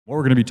What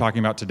we're going to be talking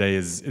about today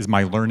is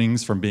my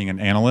learnings from being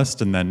an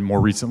analyst, and then more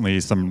recently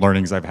some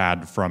learnings I've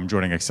had from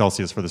joining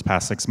ACCELSIUS for this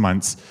past 6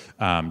 months,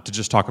 to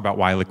just talk about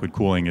why liquid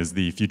cooling is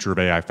the future of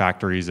AI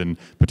factories and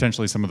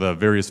potentially some of the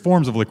various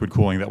forms of liquid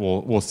cooling that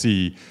we'll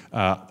see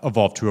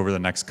evolve to over the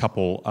next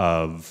couple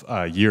of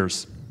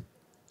years.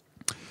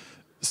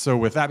 So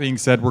with that being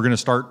said, we're going to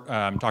start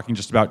talking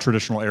just about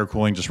traditional air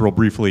cooling just real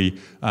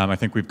briefly. I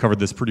think we've covered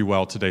this pretty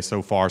well today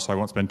so far, so I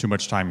won't spend too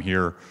much time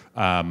here.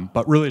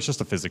 But really, it's just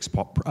a physics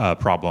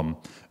problem.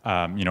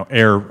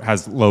 Air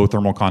has low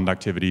thermal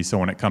conductivity, so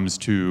when it comes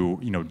to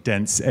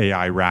dense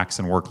AI racks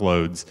and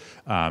workloads,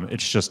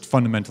 it's just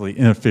fundamentally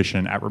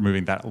inefficient at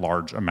removing that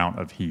large amount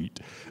of heat.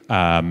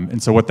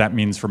 And so what that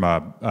means from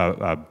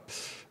a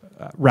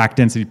rack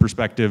density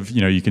perspective,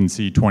 you can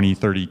see 20,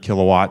 30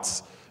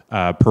 kilowatts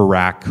per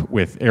rack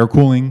with air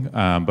cooling,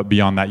 but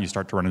beyond that you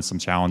start to run into some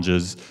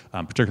challenges,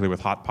 particularly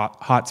with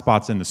hot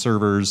spots in the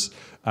servers,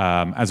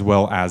 as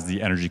well as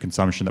the energy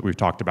consumption that we've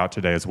talked about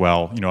today as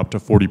well. Up to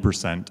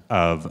 40%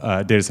 of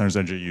data centers'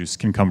 energy use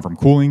can come from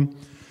cooling.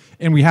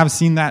 And we have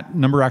seen that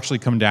number actually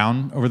come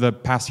down over the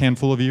past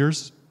handful of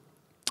years.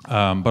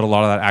 But a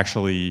lot of that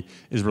actually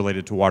is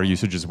related to water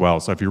usage as well.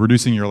 So if you're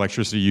reducing your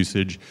electricity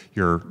usage,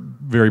 you're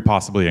very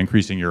possibly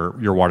increasing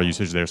your water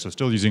usage there, so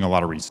still using a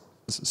lot of resources.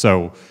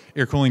 So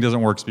air cooling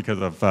doesn't work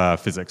because of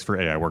physics for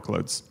AI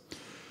workloads.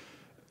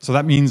 So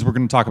that means we're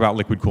going to talk about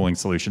liquid cooling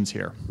solutions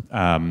here.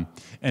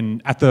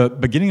 And at the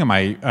beginning of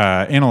my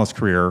analyst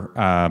career,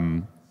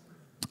 I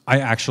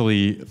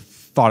actually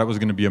thought it was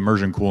going to be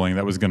immersion cooling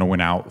that was going to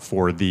win out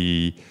for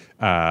the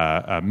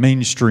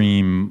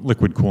mainstream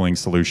liquid cooling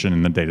solution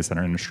in the data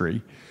center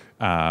industry.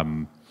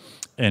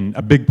 And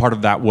a big part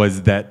of that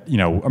was that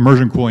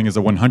immersion cooling is a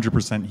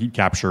 100% heat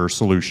capture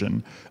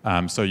solution.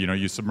 So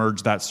you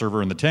submerge that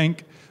server in the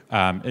tank,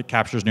 it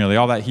captures nearly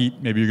all that heat.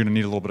 Maybe you're going to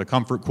need a little bit of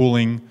comfort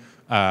cooling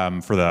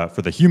for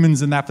the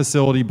humans in that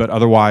facility, but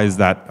otherwise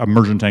that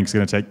immersion tank is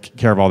going to take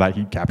care of all that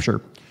heat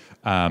capture.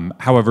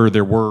 However,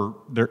 there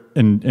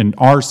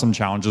are some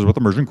challenges with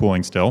immersion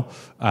cooling still.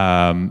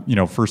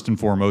 First and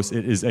foremost,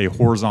 it is a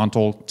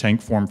horizontal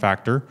tank form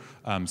factor.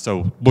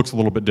 So looks a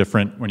little bit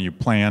different when you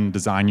plan,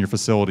 design your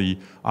facility,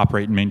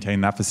 operate and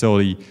maintain that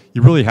facility.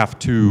 You really have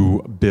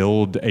to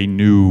build a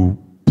new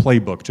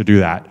playbook to do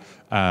that.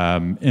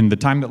 In the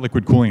time that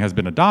liquid cooling has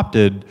been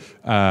adopted,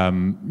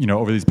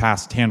 over these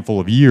past handful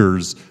of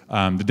years,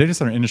 the data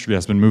center industry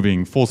has been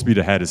moving full speed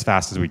ahead as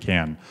fast as we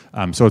can.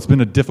 So it's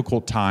been a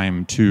difficult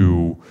time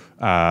to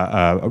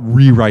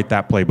rewrite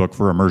that playbook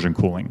for immersion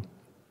cooling.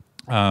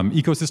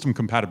 Ecosystem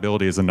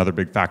compatibility is another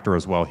big factor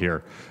as well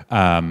here.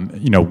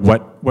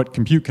 What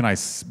compute can I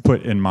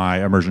put in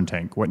my immersion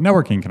tank? What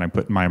networking can I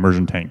put in my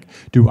immersion tank?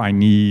 Do I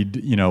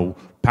need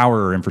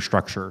power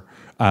infrastructure?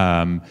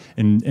 And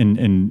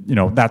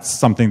that's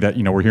something that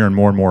we're hearing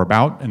more and more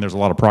about, and there's a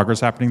lot of progress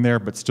happening there,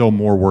 but still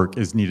more work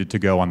is needed to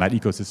go on that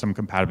ecosystem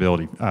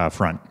compatibility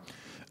front.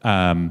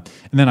 And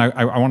then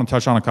I want to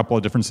touch on a couple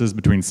of differences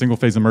between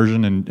single-phase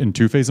immersion and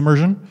two-phase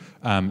immersion.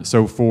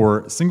 So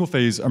for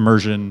single-phase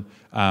immersion,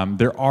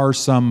 there are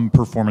some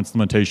performance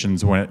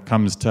limitations when it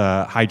comes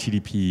to high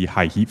TDP,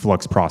 high heat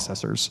flux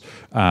processors.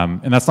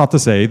 And that's not to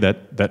say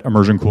that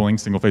immersion cooling,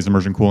 single-phase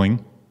immersion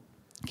cooling,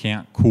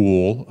 can't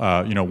cool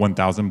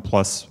 1,000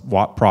 plus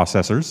watt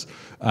processors,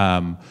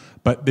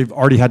 but they've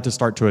already had to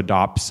start to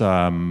adopt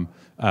some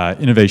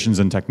innovations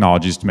and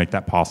technologies to make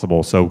that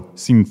possible. So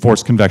seen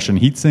forced convection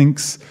heat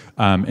sinks,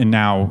 and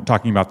now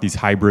talking about these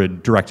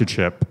hybrid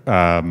direct-to-chip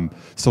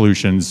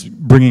solutions,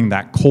 bringing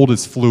that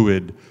coldest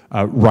fluid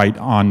right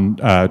on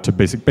to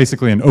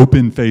basically an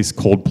open-face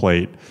cold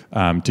plate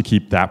to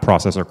keep that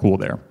processor cool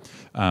there.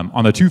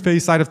 On the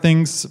two-phase side of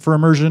things for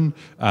immersion,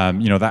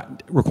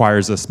 that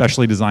requires a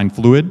specially designed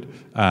fluid.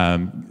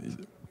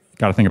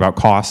 Got to think about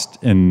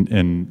cost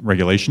and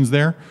regulations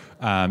there.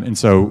 And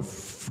so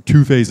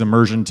two-phase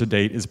immersion to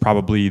date is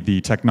probably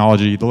the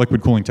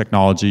liquid cooling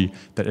technology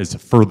that is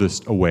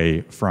furthest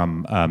away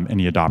from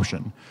any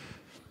adoption.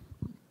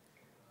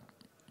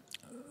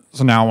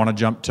 So now I want to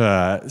jump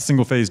to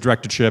single-phase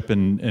direct-to-chip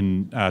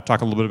and talk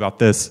a little bit about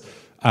this.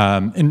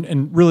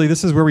 And really,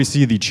 this is where we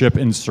see the chip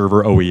and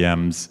server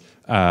OEMs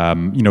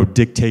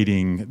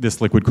dictating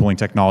this liquid cooling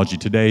technology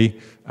today,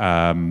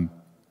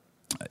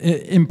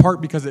 in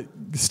part because it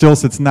still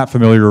sits in that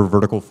familiar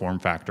vertical form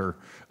factor.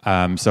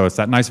 So it's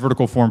that nice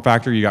vertical form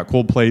factor. You got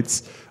cold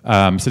plates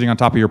sitting on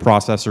top of your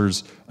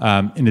processors,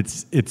 and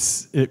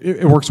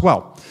it works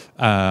well.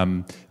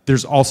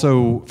 There's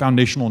also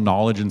foundational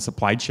knowledge and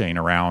supply chain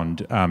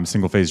around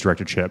single-phase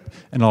direct-to-chip,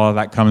 and a lot of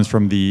that comes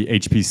from the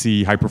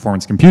HPC,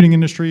 high-performance computing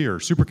industry or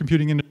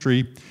supercomputing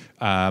industry,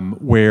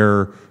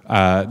 where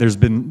there's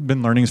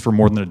been learnings for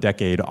more than a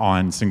decade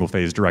on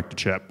single-phase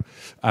direct-to-chip.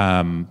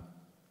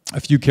 A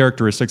few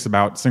characteristics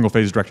about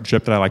single-phase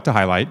direct-to-chip that I like to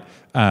highlight.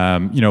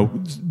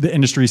 The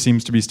industry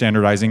seems to be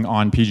standardizing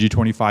on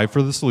PG25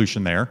 for the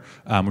solution there,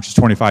 which is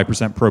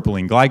 25%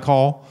 propylene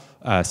glycol.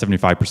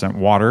 75%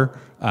 water.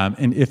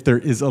 And if there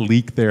is a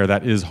leak there,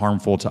 that is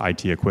harmful to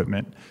IT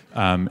equipment.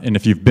 And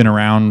if you've been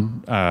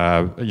around,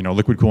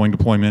 liquid cooling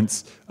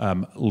deployments,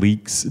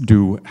 leaks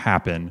do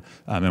happen.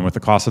 And with the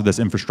cost of this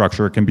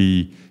infrastructure, it can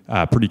be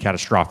pretty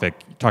catastrophic.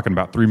 You're talking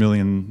about $3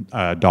 million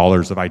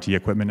of IT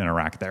equipment in a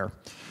rack there.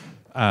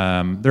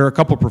 There are a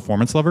couple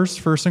performance levers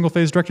for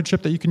single-phase directed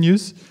chip that you can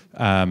use.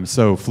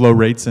 So flow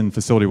rates and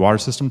facility water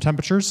system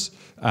temperatures.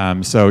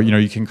 So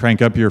you can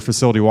crank up your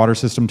facility water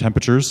system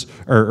temperatures,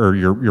 or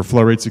your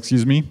flow rates,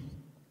 excuse me,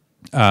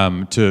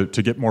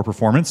 to get more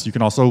performance. You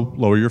can also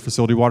lower your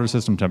facility water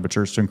system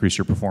temperatures to increase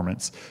your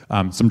performance.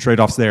 Some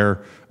trade-offs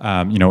there,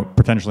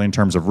 potentially in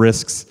terms of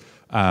risks,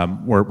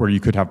 where you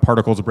could have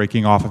particles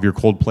breaking off of your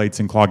cold plates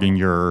and clogging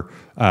your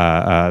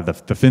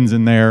the fins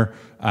in there.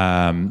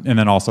 And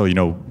then also,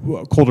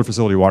 colder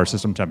facility water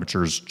system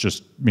temperatures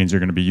just means you're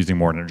going to be using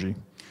more energy.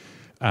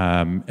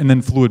 And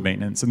then fluid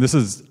maintenance. And this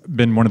has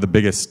been one of the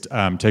biggest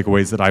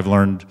takeaways that I've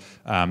learned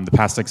the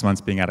past 6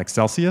 months being at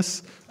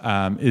ACCELSIUS,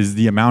 is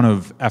the amount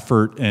of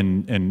effort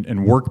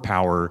and work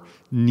power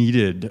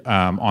needed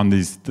on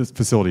this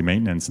facility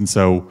maintenance. And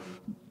so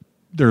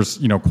there's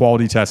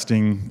quality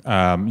testing,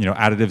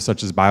 additives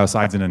such as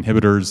biocides and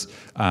inhibitors,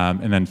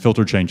 and then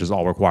filter changes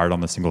all required on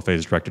the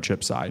single-phase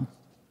direct-to-chip side.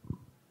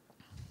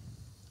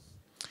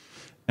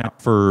 Now,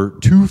 for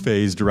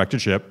two-phase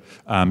direct-to-chip,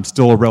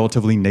 still a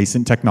relatively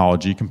nascent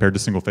technology compared to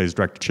single-phase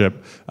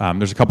direct-to-chip.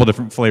 There's a couple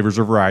different flavors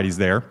or varieties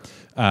there.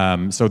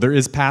 So there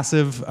is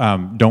passive.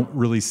 Don't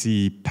really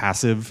see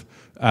passive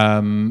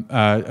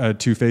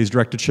two-phase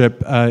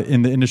direct-to-chip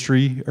in the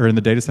industry, or in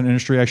the data center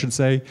industry, I should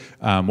say.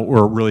 What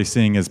we're really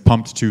seeing is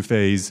pumped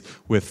two-phase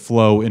with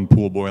flow and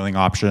pool boiling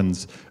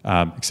options.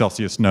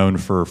 ACCELSIUS known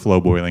for flow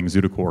boiling,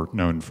 ZutaCore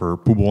known for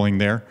pool boiling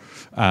there.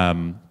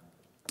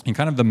 And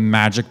kind of the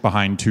magic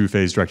behind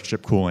two-phase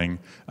direct-to-chip cooling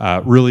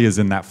really is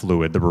in that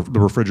fluid, the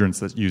refrigerants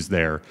that's used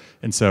there.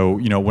 And so,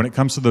 when it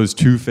comes to those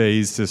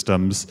two-phase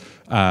systems,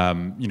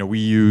 we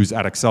use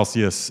at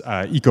ACCELSIUS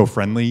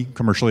eco-friendly,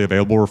 commercially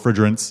available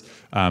refrigerants.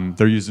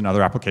 They're used in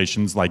other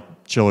applications like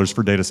chillers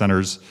for data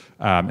centers,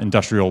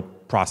 industrial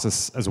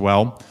process as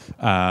well.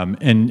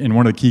 And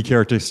one of the key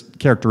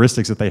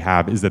characteristics that they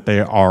have is that they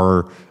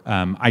are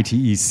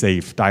ITE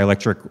safe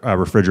dielectric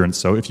refrigerants.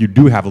 So if you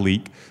do have a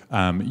leak,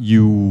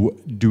 it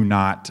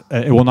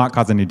will not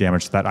cause any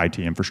damage to that IT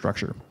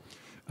infrastructure.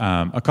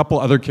 A couple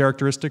other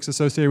characteristics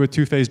associated with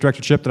two-phase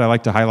direct-to-chip that I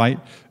like to highlight.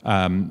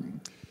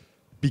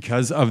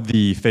 Because of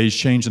the phase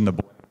change in the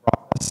boiling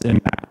process in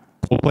that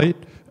cold plate,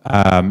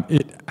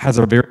 it has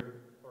a very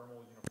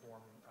thermal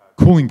uniform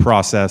cooling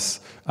process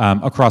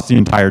across the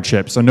entire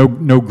chip. So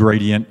no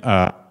gradient,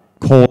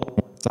 cold on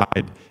one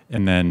side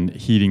and then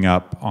heating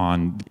up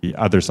on the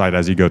other side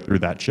as you go through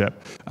that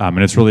chip. And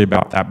it's really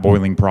about that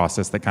boiling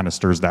process that kind of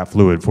stirs that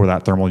fluid for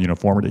that thermal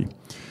uniformity.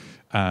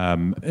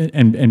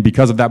 And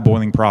because of that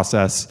boiling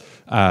process,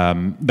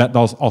 that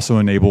also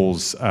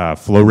enables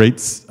flow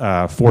rates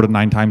 4 to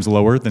 9 times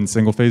lower than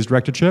single-phase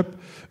direct-to-chip.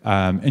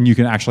 And you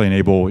can actually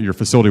enable your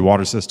facility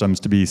water systems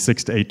to be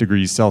 6 to 8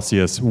 degrees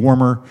Celsius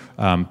warmer,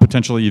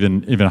 potentially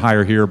even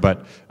higher here,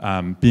 but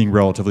being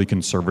relatively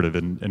conservative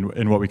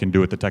in what we can do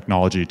with the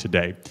technology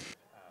today.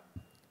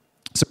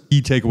 So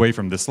key takeaway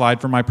from this slide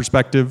from my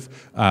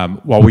perspective,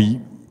 while we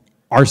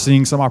are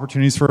seeing some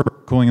opportunities for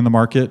cooling in the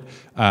market,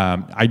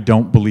 I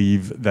don't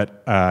believe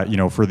that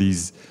for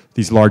these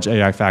large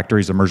AI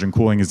factories, immersion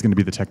cooling is going to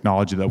be the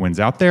technology that wins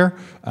out there.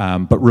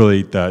 But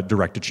really, the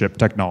direct-to-chip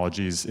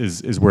technologies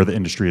is where the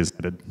industry is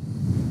headed.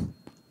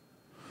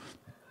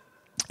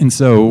 And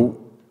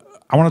so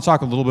I want to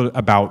talk a little bit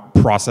about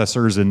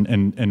processors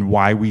and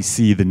why we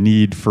see the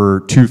need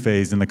for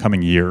two-phase in the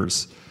coming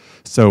years.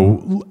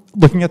 So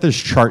looking at this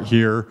chart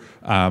here,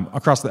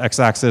 across the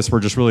x-axis, we're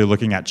just really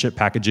looking at chip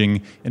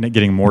packaging and it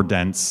getting more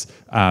dense.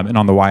 And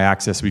on the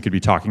y-axis, we could be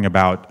talking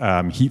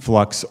about heat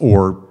flux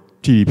or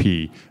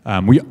TDP.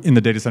 In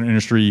the data center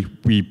industry,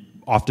 we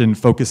often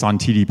focus on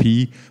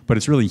TDP, but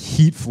it's really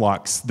heat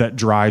flux that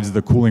drives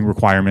the cooling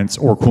requirements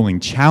or cooling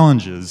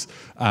challenges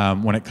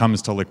when it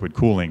comes to liquid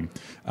cooling.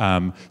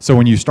 So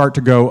when you start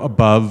to go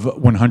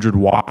above 100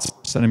 watts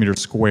per centimeter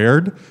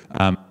squared,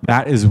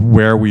 that is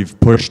where we've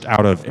pushed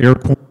out of air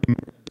cooling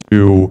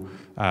to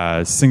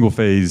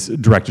single-phase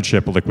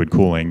direct-to-chip liquid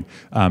cooling.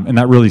 And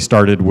that really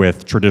started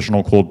with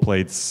traditional cold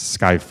plates,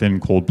 sky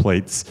fin cold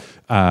plates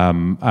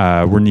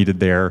were needed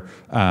there.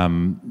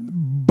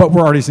 But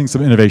we're already seeing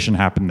some innovation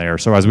happen there.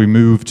 So as we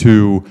move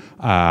to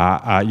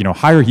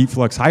higher heat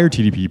flux, higher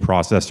TDP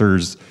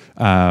processors,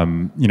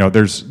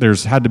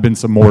 there's had to been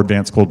some more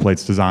advanced cold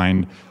plates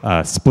designed,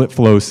 split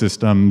flow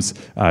systems,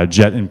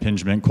 jet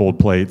impingement cold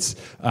plates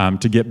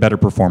to get better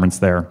performance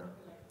there.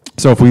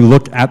 So if we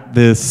look at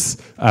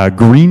this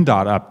green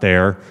dot up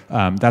there,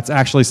 that's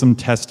actually some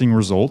testing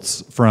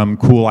results from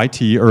Cool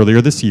IT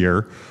earlier this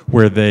year,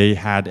 where they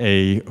had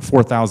a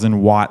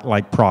 4,000 watt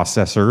like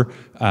processor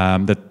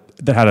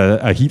that had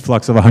a heat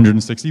flux of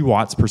 160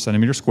 watts per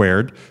centimeter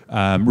squared.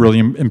 Really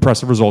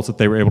impressive results that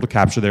they were able to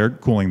capture there,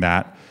 cooling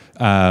that.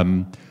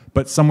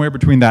 but somewhere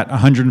between that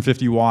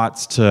 150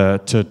 watts to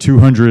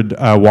 200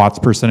 watts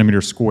per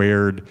centimeter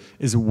squared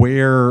is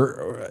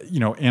where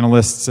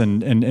analysts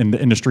and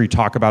the industry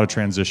talk about a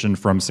transition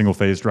from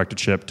single-phase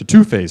direct-to-chip to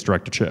two-phase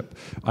direct-to-chip.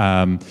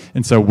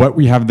 And so what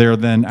we have there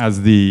then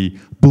as the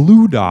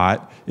blue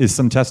dot is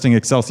some testing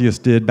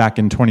ACCELSIUS did back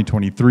in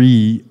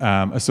 2023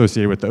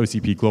 associated with the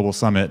OCP Global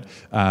Summit,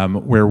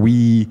 where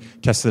we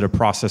tested a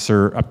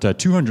processor up to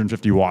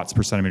 250 watts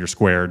per centimeter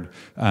squared.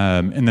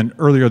 And then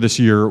earlier this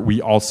year,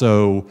 we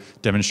also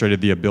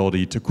demonstrated the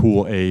ability to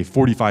cool a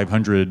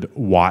 4,500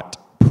 watt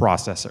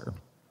processor.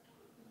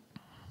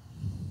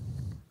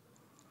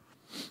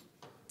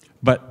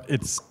 But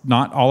it's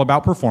not all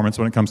about performance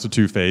when it comes to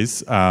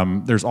two-phase.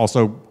 There's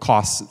also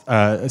cost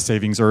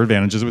savings or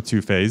advantages with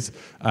two-phase.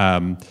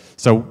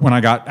 So when I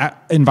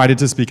got invited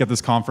to speak at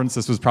this conference,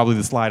 this was probably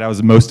the slide I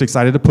was most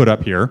excited to put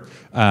up here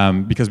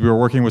because we were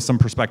working with some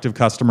prospective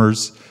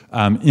customers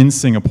in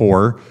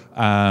Singapore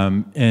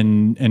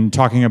and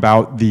talking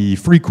about the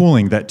free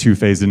cooling that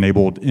two-phase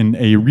enabled in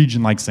a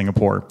region like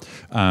Singapore.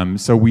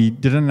 So we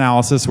did an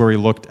analysis where we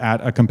looked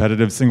at a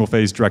competitive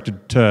single-phase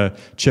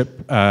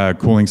directed-to-chip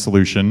cooling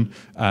solution.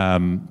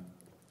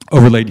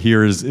 Overlaid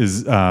here is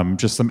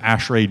just some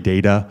ASHRAE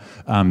data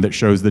that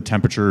shows the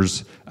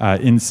temperatures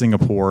in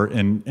Singapore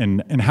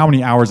and how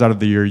many hours out of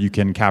the year you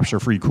can capture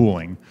free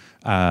cooling.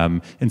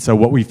 And so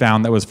what we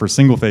found that was for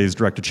single-phase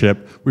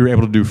direct-to-chip, we were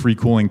able to do free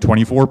cooling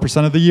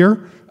 24% of the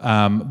year,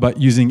 but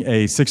using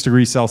a 6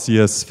 degrees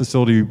Celsius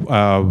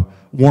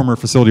warmer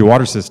facility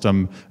water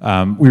system,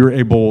 we were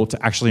able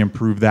to actually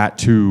improve that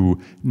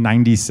to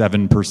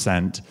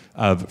 97%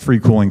 of free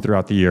cooling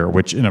throughout the year,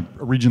 which in a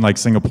region like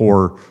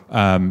Singapore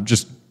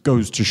just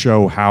goes to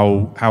show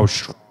how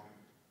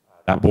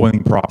that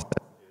boiling process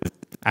is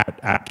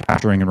at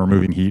capturing and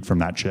removing heat from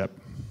that chip.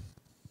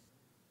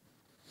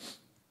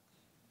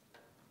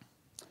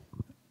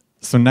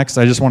 So next,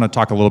 I just want to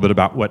talk a little bit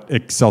about what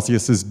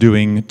ACCELSIUS is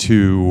doing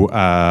to,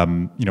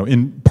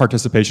 in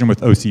participation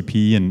with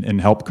OCP and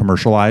help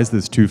commercialize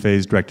this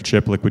two-phase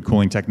direct-to-chip liquid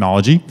cooling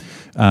technology.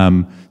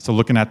 So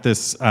looking at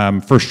this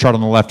first chart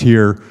on the left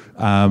here,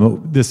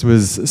 this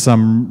was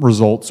some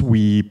results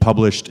we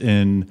published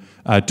in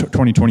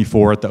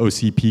 2024 at the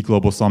OCP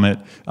Global Summit.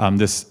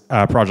 This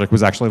project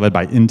was actually led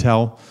by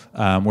Intel,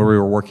 where we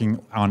were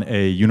working on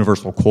a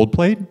universal cold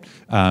plate.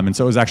 And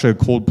so it was actually a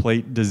cold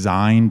plate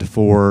designed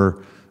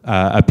for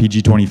a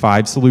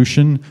PG25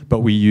 solution,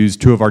 but we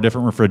used two of our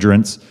different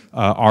refrigerants,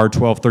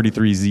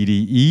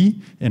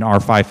 R1233ZDE and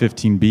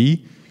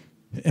R515B,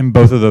 and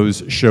both of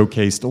those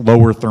showcased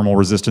lower thermal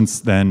resistance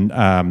than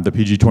the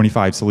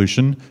PG25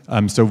 solution.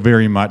 So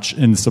very much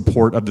in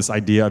support of this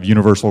idea of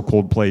universal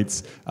cold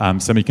plates,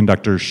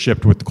 semiconductors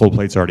shipped with the cold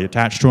plates already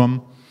attached to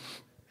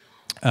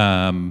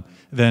them.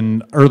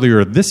 Then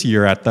earlier this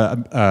year at the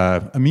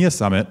EMEA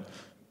Summit,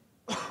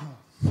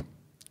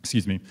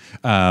 excuse me,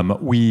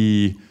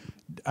 we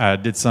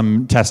did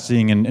some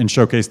testing and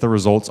showcased the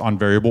results on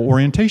variable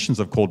orientations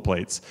of cold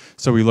plates.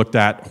 So we looked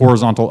at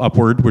horizontal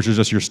upward, which is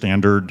just your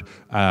standard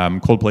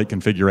cold plate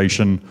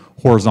configuration,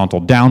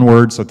 horizontal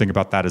downward, so think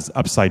about that as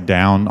upside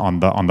down on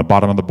the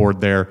bottom of the board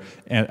there,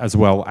 as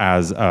well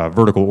as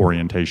vertical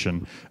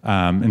orientation.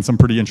 And some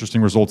pretty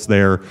interesting results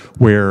there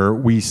where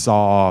we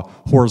saw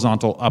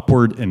horizontal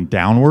upward and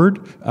downward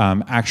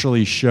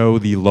actually show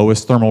the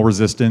lowest thermal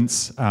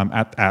resistance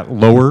at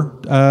lower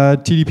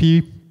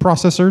TDP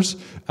processors,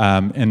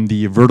 and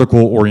the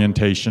vertical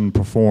orientation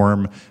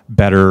perform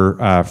better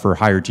for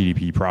higher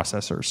TDP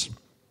processors.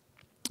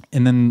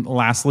 And then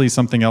lastly,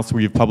 something else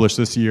we've published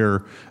this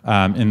year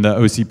in the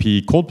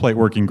OCP cold plate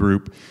working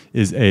group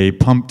is a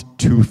pumped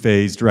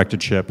two-phase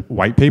direct-to-chip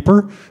white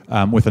paper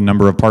with a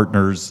number of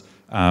partners.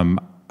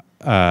 And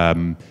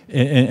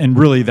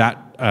really that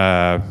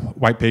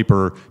white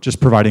paper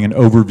just providing an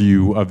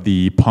overview of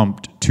the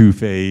pumped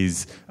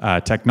two-phase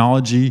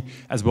technology,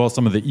 as well as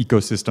some of the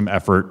ecosystem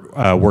effort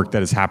work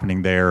that is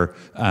happening there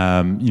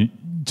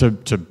to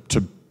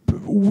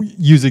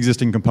use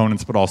existing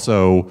components, but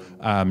also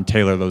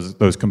tailor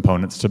those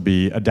components to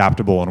be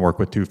adaptable and work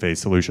with two-phase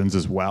solutions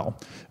as well.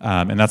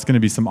 And that's going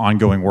to be some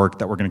ongoing work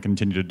that we're going to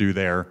continue to do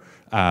there.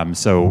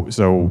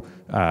 So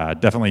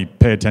definitely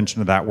pay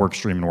attention to that work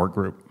stream and work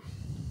group.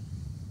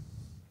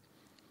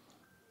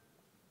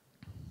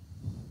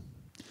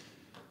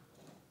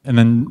 And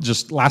then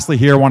just lastly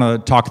here, I want to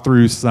talk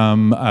through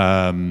some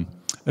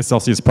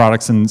ACCELSIUS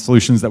products and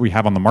solutions that we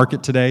have on the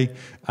market today.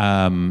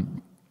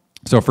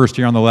 So first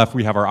here on the left,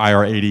 we have our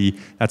IR80.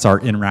 That's our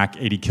in-rack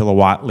 80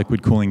 kilowatt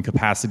liquid cooling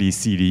capacity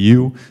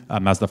CDU.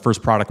 That's the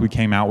first product we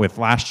came out with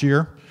last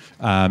year.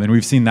 And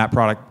we've seen that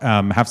product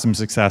have some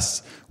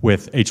success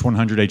with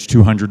H100,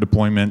 H200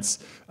 deployments,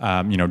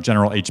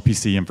 general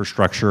HPC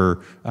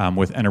infrastructure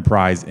with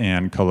enterprise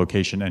and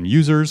co-location end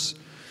users.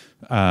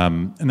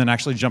 And then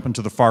actually jumping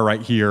to the far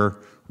right here,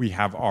 we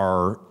have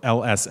our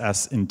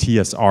LSS and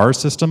TSR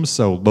systems,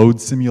 so load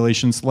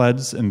simulation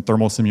sleds and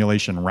thermal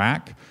simulation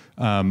rack,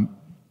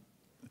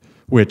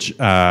 which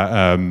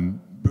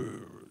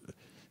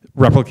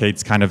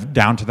replicates kind of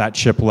down to that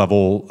chip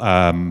level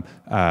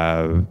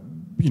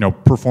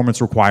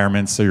performance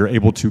requirements, so you're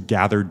able to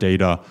gather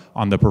data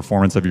on the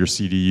performance of your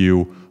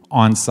CDU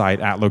on site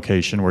at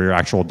location where your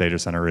actual data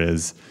center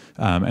is.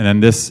 And then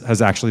this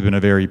has actually been a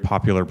very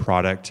popular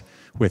product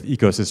with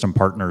ecosystem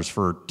partners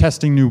for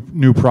testing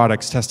new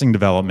products, testing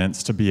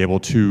developments, to be able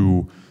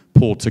to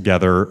pull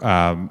together,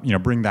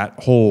 bring that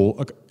whole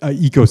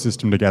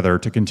ecosystem together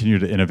to continue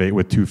to innovate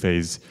with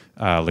two-phase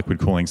liquid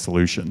cooling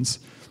solutions.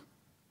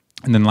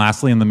 And then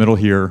lastly, in the middle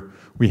here,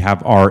 we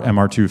have our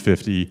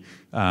MR250,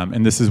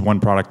 and this is one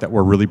product that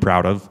we're really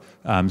proud of.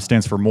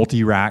 Stands for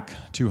multi-rack,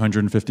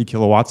 250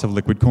 kilowatts of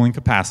liquid cooling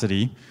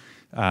capacity.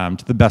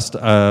 To the best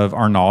of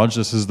our knowledge,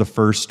 this is the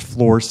first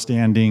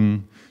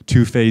floor-standing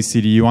two-phase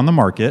CDU on the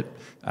market.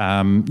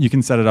 You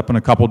can set it up in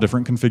a couple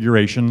different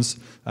configurations.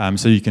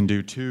 So you can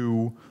do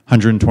two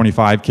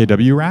 125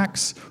 kW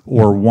racks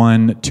or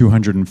one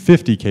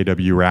 250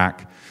 kW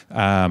rack,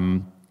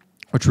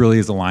 which really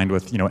is aligned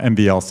with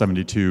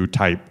MVL72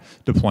 type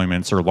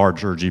deployments or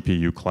larger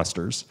GPU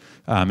clusters.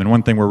 And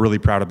one thing we're really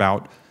proud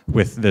about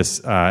with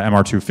this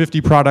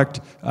MR250 product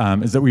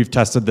is that we've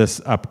tested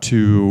this up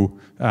to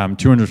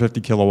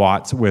 250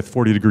 kilowatts with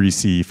 40 degrees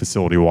C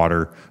facility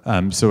water.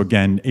 So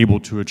again, able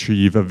to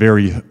achieve a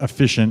very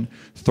efficient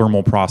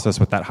thermal process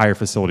with that higher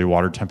facility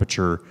water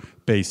temperature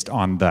based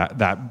on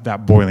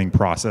that boiling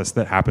process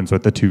that happens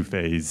with the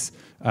two-phase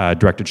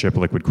direct-to-chip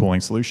liquid cooling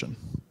solution.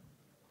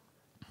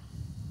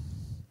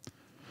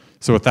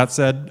 So with that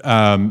said,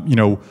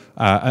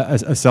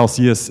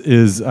 ACCELSIUS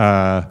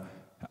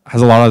has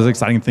a lot of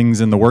exciting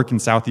things in the work in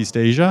Southeast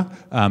Asia,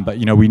 but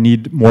we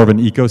need more of an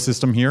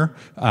ecosystem here.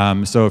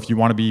 So if you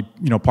want to be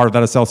part of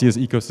that ACCELSIUS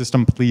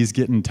ecosystem, please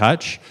get in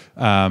touch.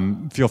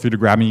 Feel free to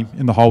grab me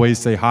in the hallways,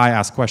 say hi,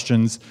 ask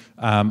questions.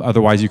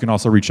 Otherwise, you can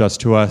also reach out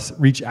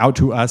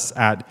to us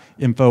at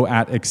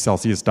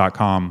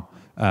info@accelsius.com.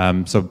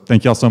 So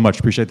thank you all so much.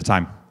 Appreciate the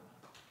time.